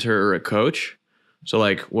mentor or a coach. So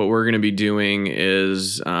what we're going to be doing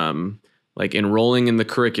is enrolling in the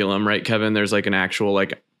curriculum, right, Kevin? There's an actual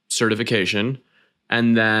certification.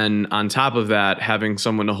 And then on top of that, having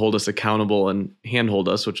someone to hold us accountable and handhold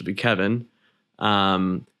us, which would be Kevin.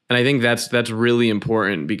 And I think that's really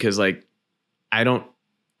important because I don't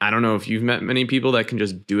know if you've met many people that can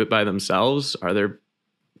just do it by themselves.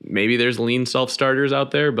 Maybe there's lean self-starters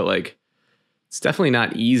out there, but it's definitely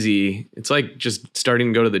not easy. It's just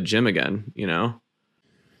starting to go to the gym again,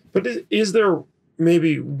 But is there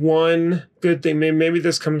maybe one good thing? Maybe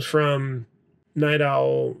this comes from Night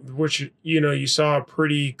Owl, which, you saw a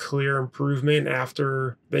pretty clear improvement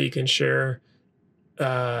after that you can share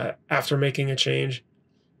after making a change.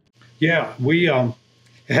 Yeah, we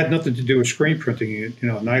it had nothing to do with screen printing.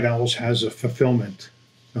 Night Owls has a fulfillment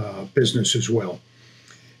business as well.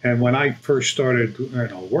 And when I first started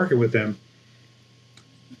working with them,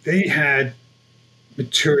 they had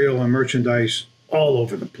material and merchandise all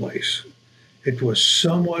over the place. It was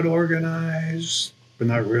somewhat organized, but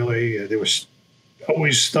not really. There was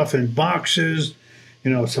always stuff in boxes.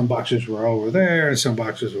 Some boxes were over there and some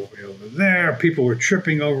boxes were way over there. People were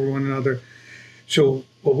tripping over one another. So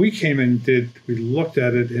what we came and did, we looked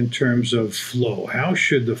at it in terms of flow. How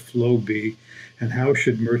should the flow be and how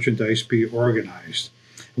should merchandise be organized?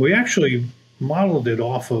 We actually modeled it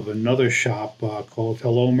off of another shop called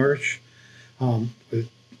Hello Merch. Um,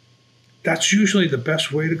 that's usually the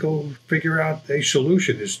best way to go figure out a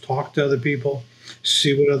solution is talk to other people,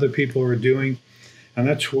 see what other people are doing. And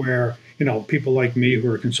that's where, people like me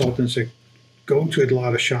who are consultants that go to a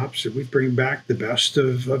lot of shops that we bring back the best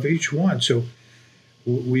of each one. So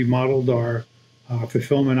we modeled our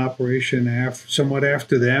fulfillment operation somewhat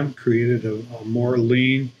after them, created a more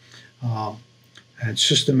lean um, and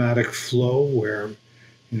systematic flow where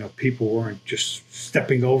people weren't just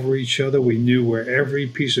stepping over each other. We knew where every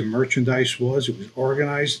piece of merchandise was. It was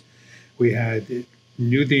organized. It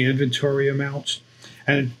knew the inventory amounts,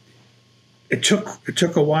 and it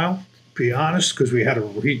took a while, to be honest, because we had to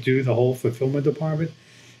redo the whole fulfillment department.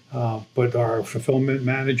 But our fulfillment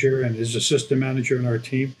manager and his assistant manager and our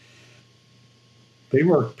team, they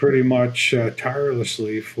worked pretty much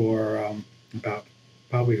tirelessly for about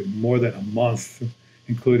probably more than a month,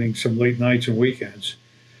 including some late nights and weekends.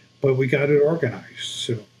 But we got it organized.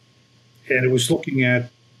 So, and it was looking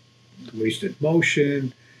at wasted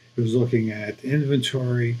motion. It was looking at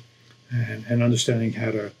inventory, and understanding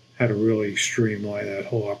how to really streamline that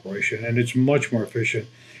whole operation. And it's much more efficient.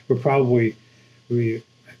 We the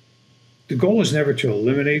goal is never to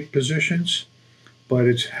eliminate positions, but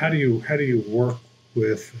it's how do you work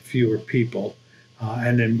with fewer people,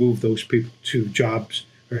 and then move those people to jobs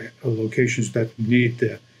or locations that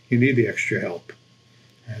you need the extra help.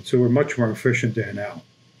 And so we're much more efficient there now.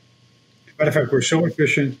 Matter of fact, we're so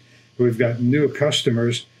efficient, we've got new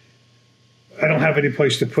customers. I don't have any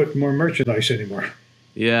place to put more merchandise anymore.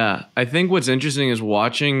 Yeah. I think what's interesting is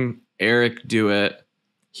watching Eric do it.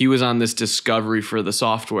 He was on this discovery for the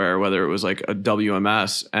software, whether it was like a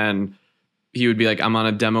WMS, and he would be like, I'm on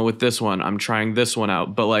a demo with this one. I'm trying this one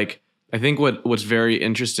out. But like, I think what's very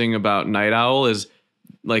interesting about Night Owl is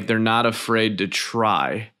like, they're not afraid to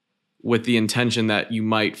try with the intention that you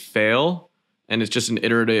might fail. And it's just an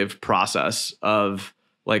iterative process of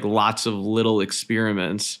like lots of little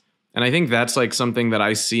experiments. And I think that's like something that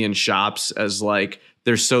I see in shops as like,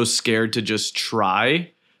 they're so scared to just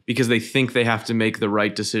try because they think they have to make the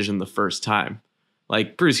right decision the first time.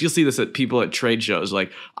 Like, Bruce, you'll see this at people at trade shows,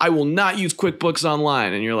 like, I will not use QuickBooks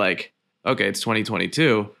Online. And you're like, okay, it's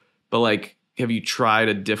 2022, but like, have you tried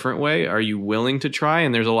a different way? Are you willing to try?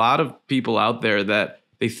 And there's a lot of people out there that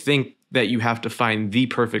they think that you have to find the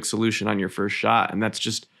perfect solution on your first shot. And that's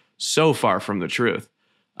just so far from the truth.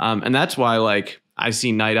 And that's why, like, I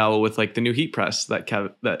see Night Owl with like the new heat press that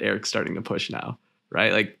Eric's starting to push now,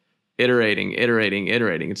 right? Like iterating.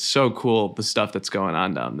 It's so cool, the stuff that's going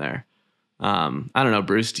on down there. I don't know,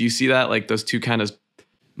 Bruce, do you see that? Like those two kind of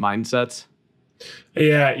mindsets?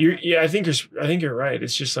 Yeah, I think you're right.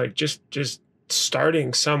 It's just like just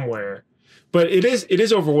starting somewhere, but it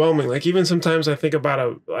is overwhelming. Like even sometimes I think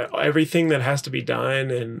about everything that has to be done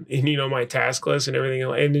and my task list and everything,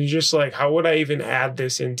 and you're just like, how would I even add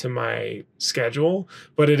this into my schedule?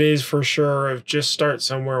 But it is for sure just start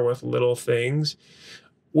somewhere with little things.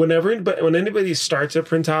 When anybody starts at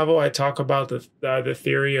Printavo, I talk about the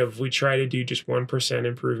theory of we try to do just 1%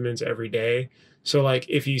 improvements every day. So like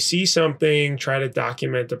if you see something, try to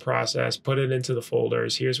document the process, put it into the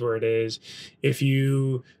folders. Here's where it is. If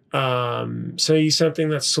you see something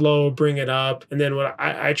that's slow, bring it up. And then what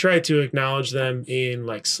I try to acknowledge them in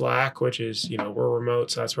like Slack, which is, we're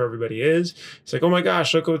remote, so that's where everybody is. It's like, oh my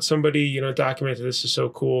gosh, look what somebody, documented. This is so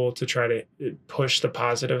cool, to try to push the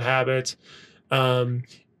positive habits.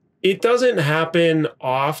 It doesn't happen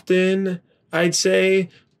often, I'd say,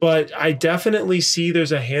 but I definitely see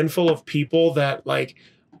there's a handful of people that like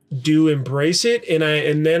do embrace it.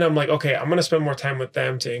 And then I'm like, okay, I'm going to spend more time with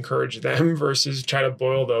them to encourage them versus try to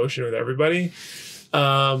boil the ocean with everybody.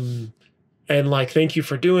 And like, thank you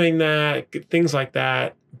for doing that, things like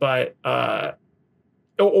that. But, or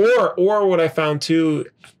what I found too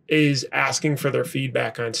is asking for their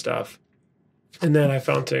feedback on stuff. And then I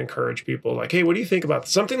found to encourage people like, hey, what do you think about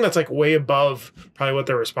something that's like way above probably what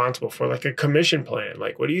they're responsible for, like a commission plan?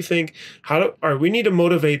 Like, what do you think? We need to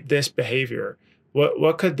motivate this behavior.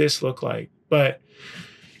 What could this look like? But,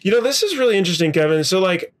 this is really interesting, Kevin. So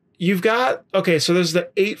like you've got, so there's the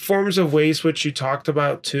 8 forms of waste, which you talked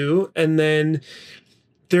about too. And then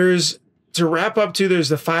there's, to wrap up too, there's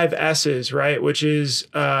the 5 S's, right? Which is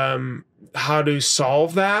how to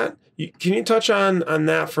solve that. Can you touch on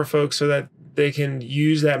that for folks so that they can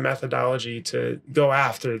use that methodology to go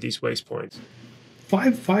after these waste points?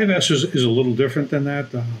 5S is a little different than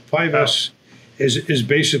that. 5S is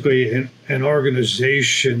basically an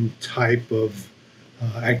organization type of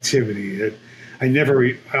activity.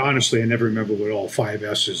 I honestly never remember what all 5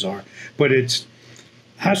 S's are, but it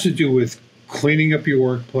has to do with cleaning up your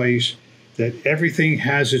workplace, that everything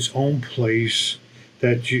has its own place,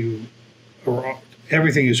 or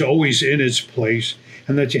everything is always in its place,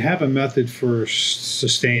 and that you have a method for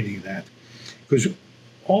sustaining that. Because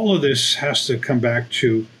all of this has to come back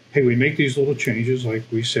to, hey, we make these little changes, like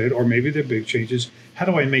we said, or maybe they're big changes. How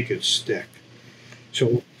do I make it stick?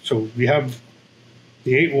 So we have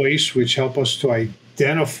the 8 wastes, which help us to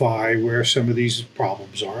identify where some of these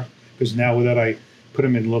problems are. Because now that I put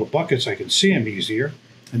them in little buckets, I can see them easier.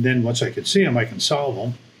 And then once I can see them, I can solve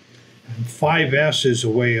them. And 5S is a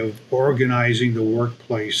way of organizing the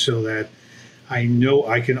workplace so that I know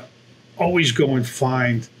I can always go and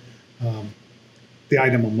find the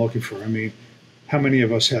item I'm looking for. I mean, how many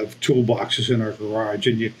of us have toolboxes in our garage,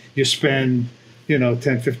 and you spend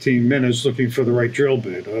 10, 15 minutes looking for the right drill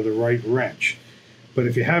bit or the right wrench. But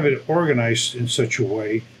if you have it organized in such a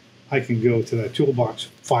way, I can go to that toolbox,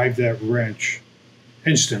 find that wrench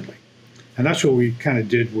instantly. And that's what we kind of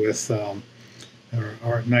did with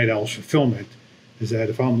our Night Owls fulfillment, is that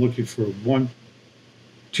if I'm looking for one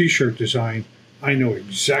t-shirt design, I know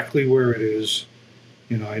exactly where it is.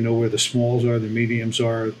 I know where the smalls are, the mediums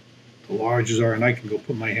are, the larges are, and I can go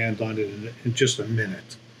put my hand on it in just a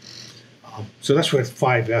minute. So that's what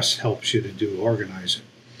 5S helps you to do, organize it.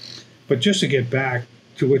 But just to get back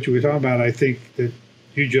to what you were talking about, I think that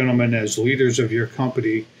you gentlemen, as leaders of your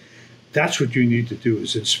company, that's what you need to do,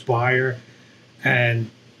 is inspire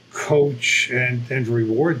and coach and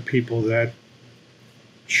reward people that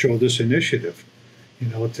show this initiative,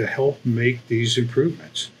 to help make these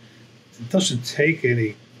improvements. It doesn't take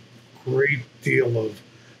any great deal of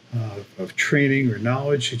training or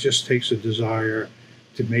knowledge. It just takes a desire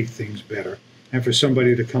to make things better, and for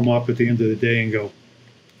somebody to come up at the end of the day and go,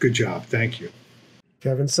 good job, thank you.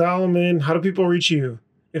 Kevin Solomon, how do people reach you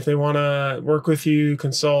if they want to work with you,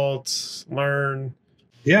 consult, learn?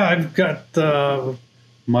 Yeah, I've got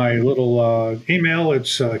my little email.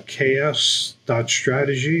 It's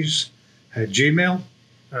ks.strategies@gmail.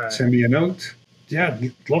 Right. Send me a note. Yeah,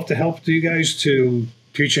 I'd love to help you guys to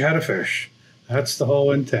teach you how to fish. That's the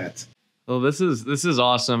whole intent. Well, this is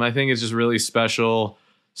awesome. I think it's just really special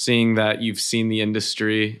seeing that you've seen the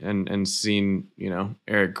industry and seen,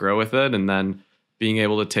 Eric grow with it, and then being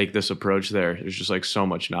able to take this approach there. There's just like so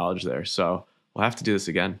much knowledge there. So we'll have to do this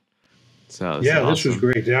again. So this was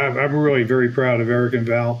great. Yeah, I'm really very proud of Eric and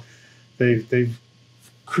Val. They've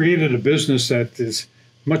created a business that is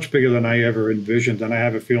much bigger than I ever envisioned, and I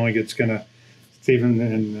have a feeling it's going to,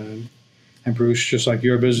 Stephen and Bruce, just like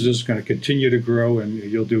your business, is going to continue to grow, and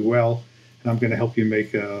you'll do well. And I'm going to help you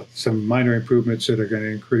make some minor improvements that are going to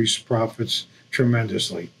increase profits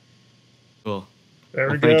tremendously. Cool. There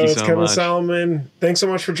we go. It's Kevin Solomon. Thanks so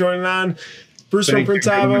much for joining on. Bruce from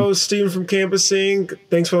Printavo, Stephen from Campus Inc.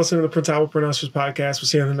 Thanks for listening to the Printavo Print Hustlers podcast. We'll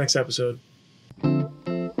see you on the next episode.